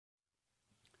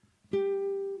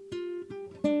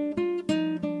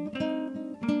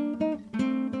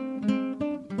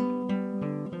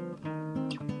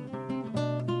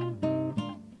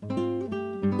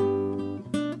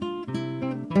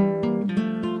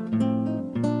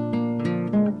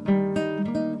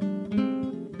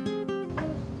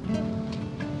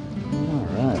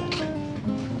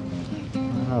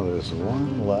there's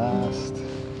one last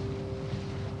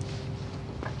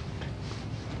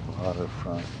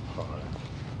waterfront park.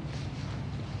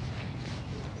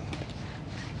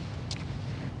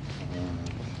 And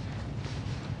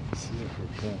let's see if we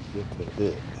can't get to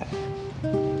it.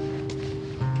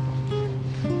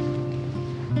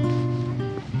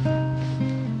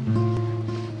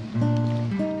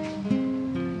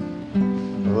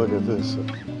 Look at this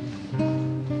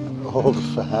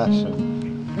old-fashioned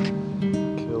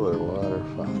killer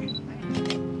waterfront.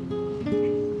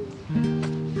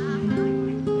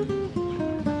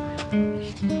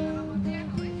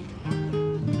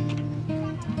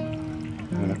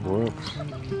 And it works.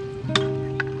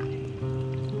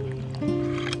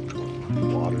 The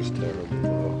water's terribly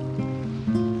low.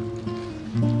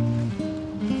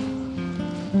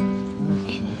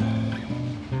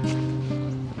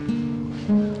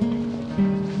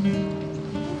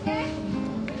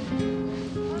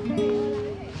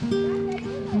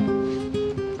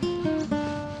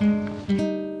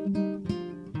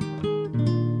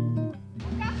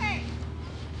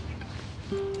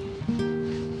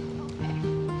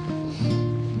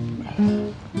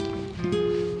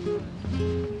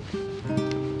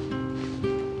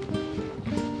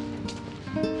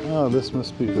 Oh, this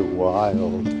must be the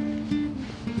wild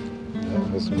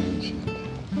that was mentioned.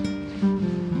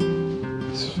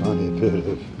 This funny bit of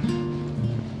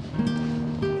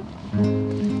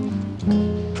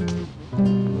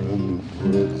remnant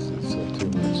woods that's got too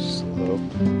much slope.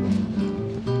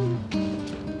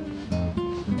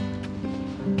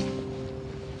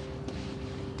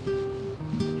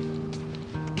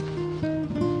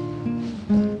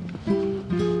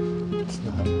 It's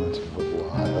not much of a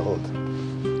wild.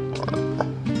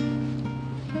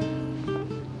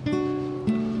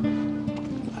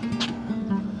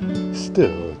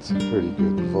 Still, it's a pretty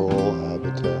good vole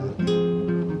habitat.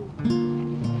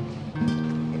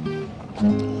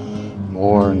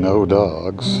 More no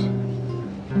dogs.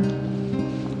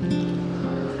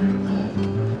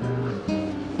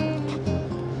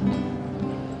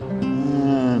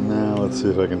 And now let's see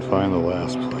if I can find the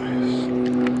last place.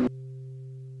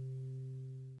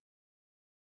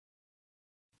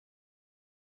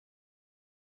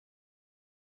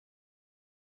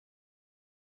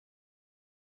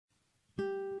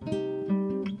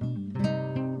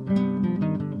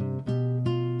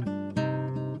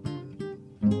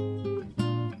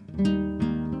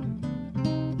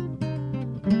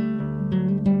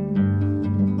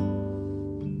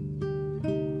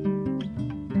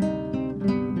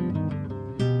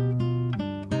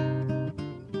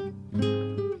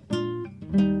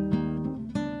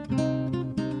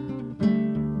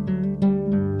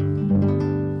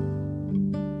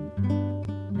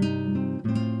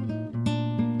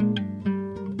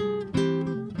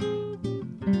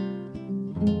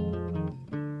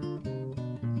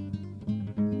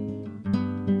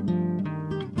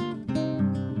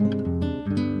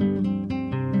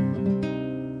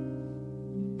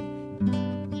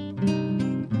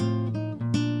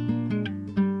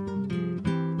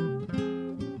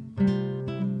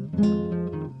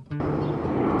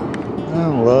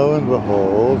 And lo and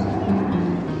behold,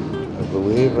 I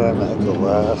believe I'm at the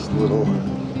last little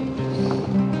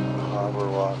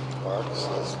Harborwalk park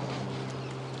system.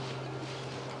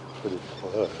 Pretty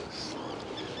close.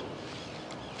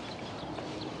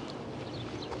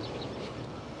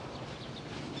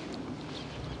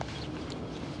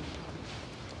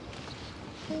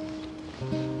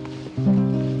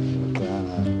 Down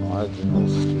at Marginal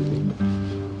Street.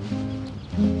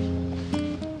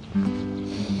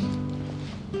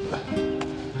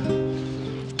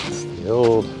 The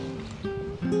old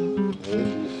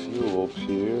Navy fuel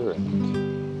pier and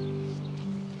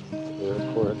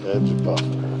airport edge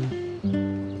buffer,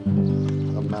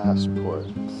 a massport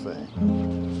thing.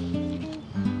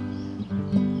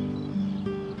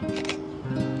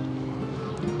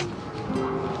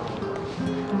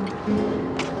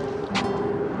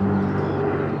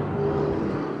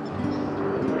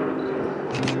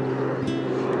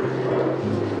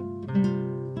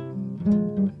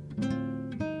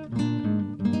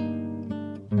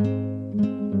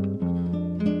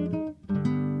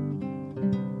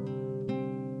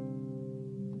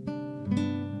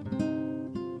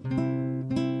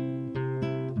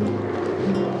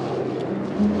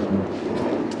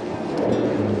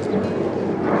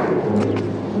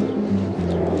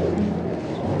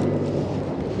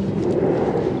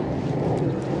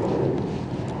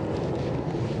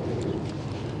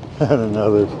 And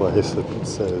another place that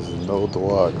says no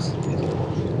dogs.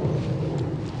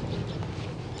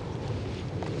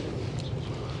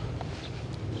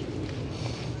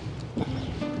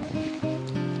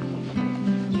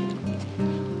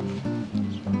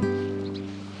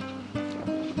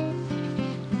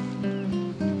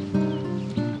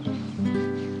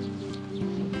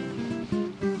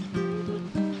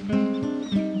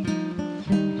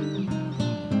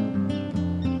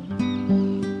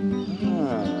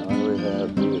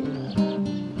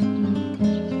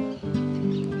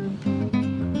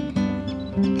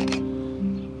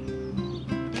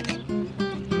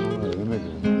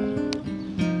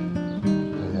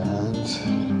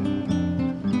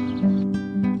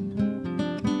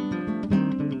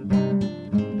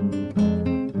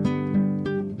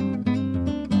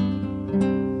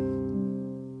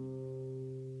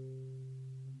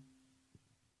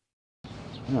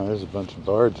 bunch of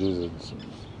barges and some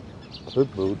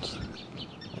tugboats.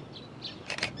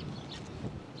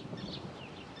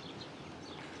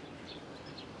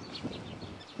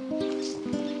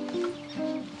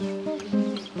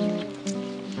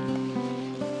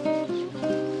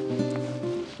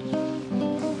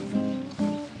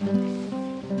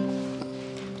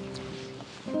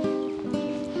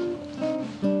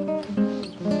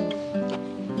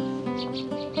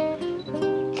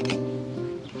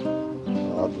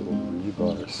 Odd little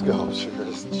rebar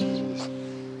sculptures, jeez.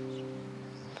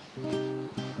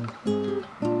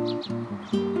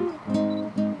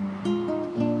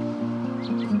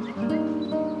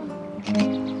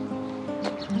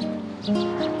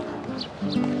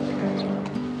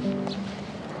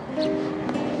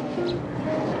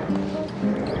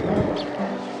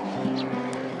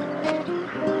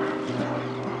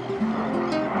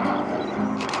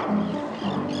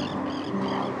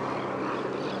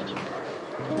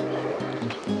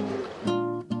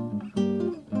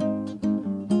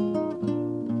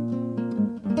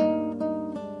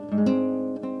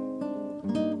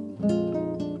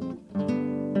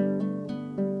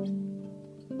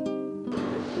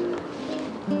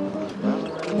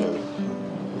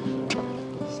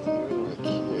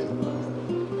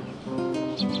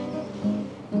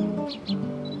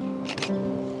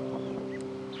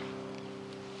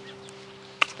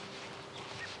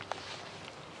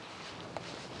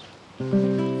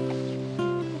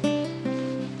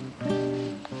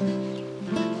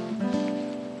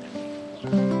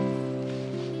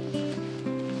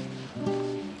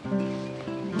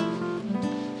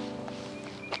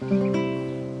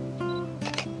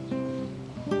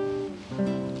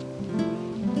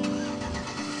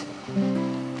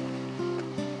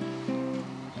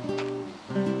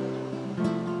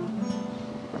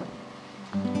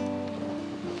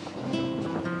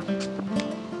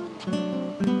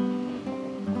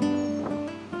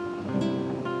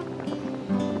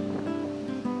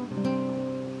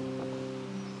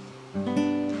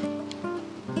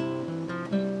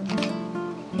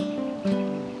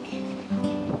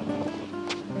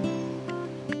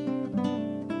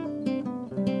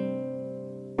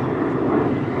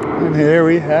 And here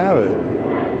we have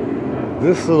it.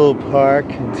 This little park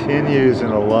continues in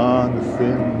a long,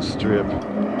 thin strip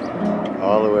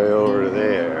all the way over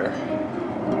there.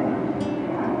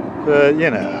 But,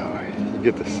 you know, you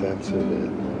get the sense of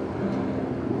it.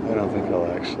 I don't think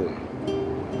I'll actually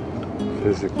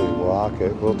physically walk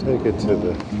it. We'll take it to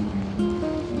the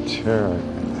turn.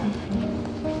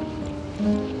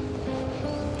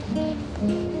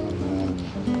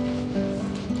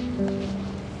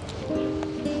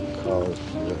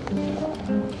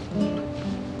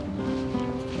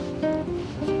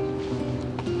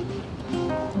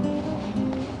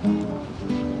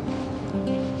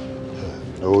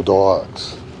 No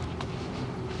dogs.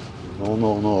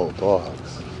 No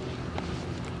dogs.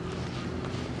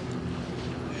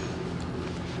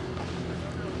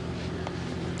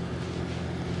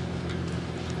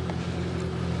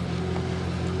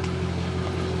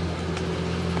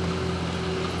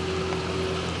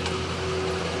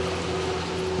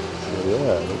 So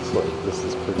yeah, it looks like this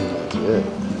is pretty much it.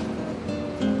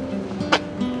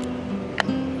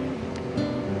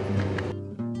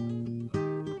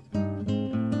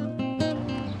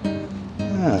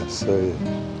 Yeah, so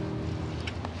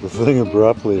the thing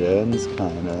abruptly ends,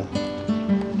 kinda.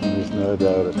 There's no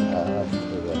doubt a path to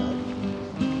that.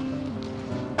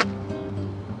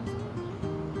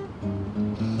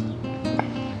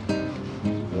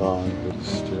 Long good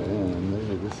strand.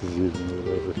 Maybe this is even a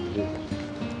little over here.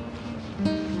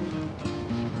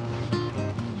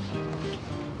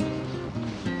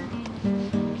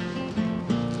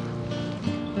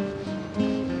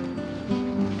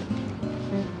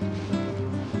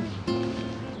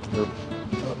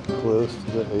 Close to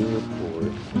the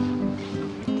airport.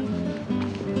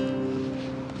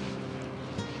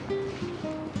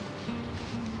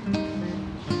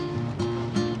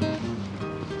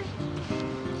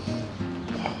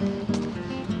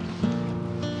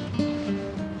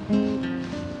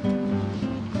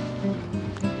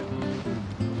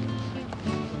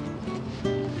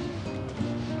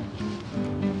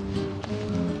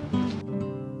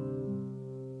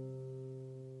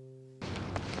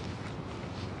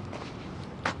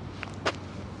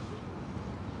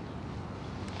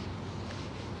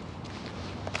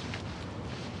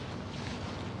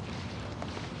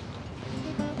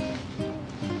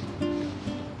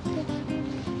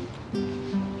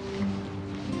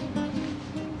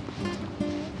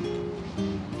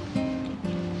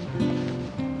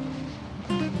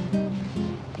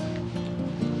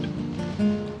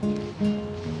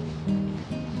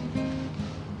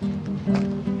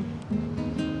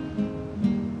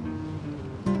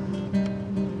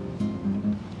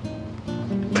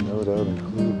 don't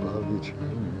include boggy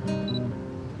trainer.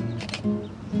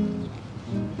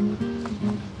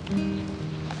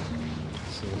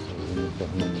 See if there's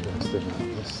anything interesting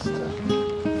on this stuff.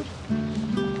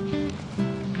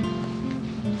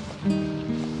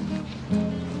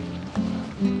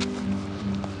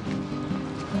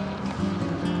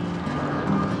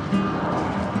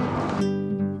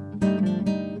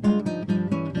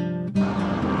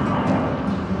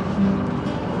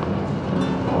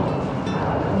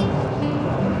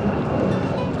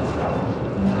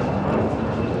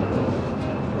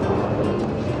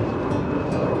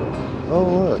 Oh,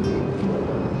 look.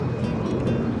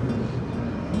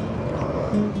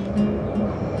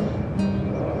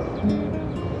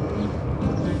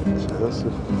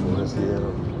 Joseph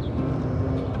Forziano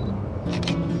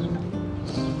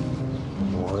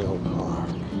Memorial Park.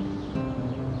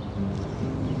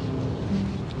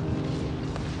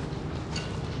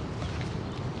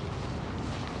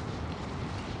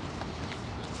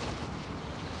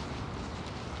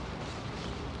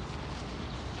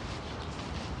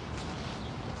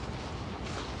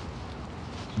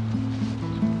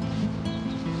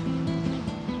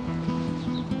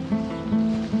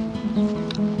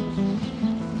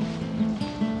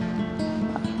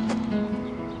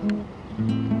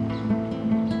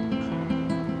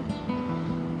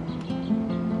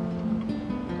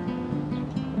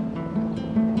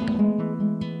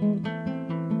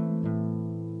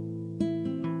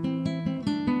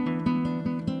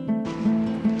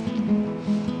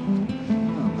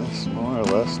 This more or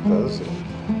less does it.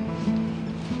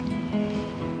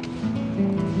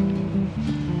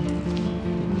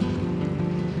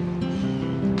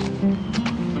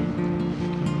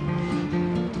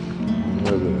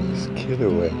 What are those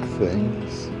kittiwake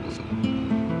things?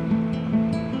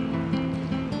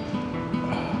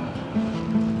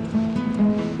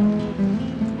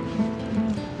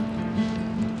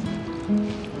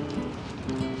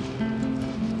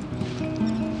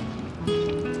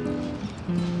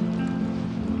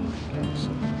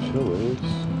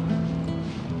 Chilies.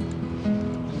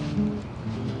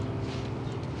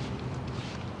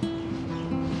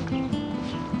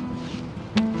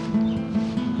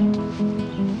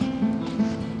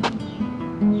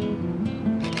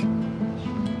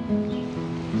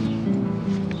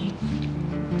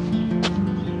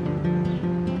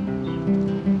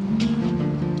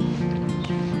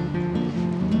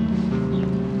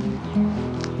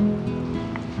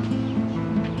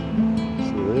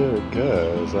 There it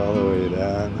goes, all the way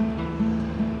down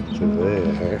to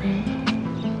there.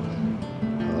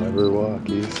 Harborwalk,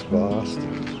 East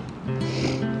Boston.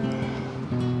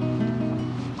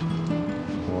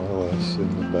 More or less in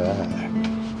the back.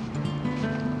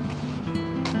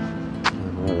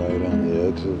 And we're right on the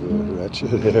edge of the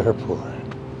wretched airport.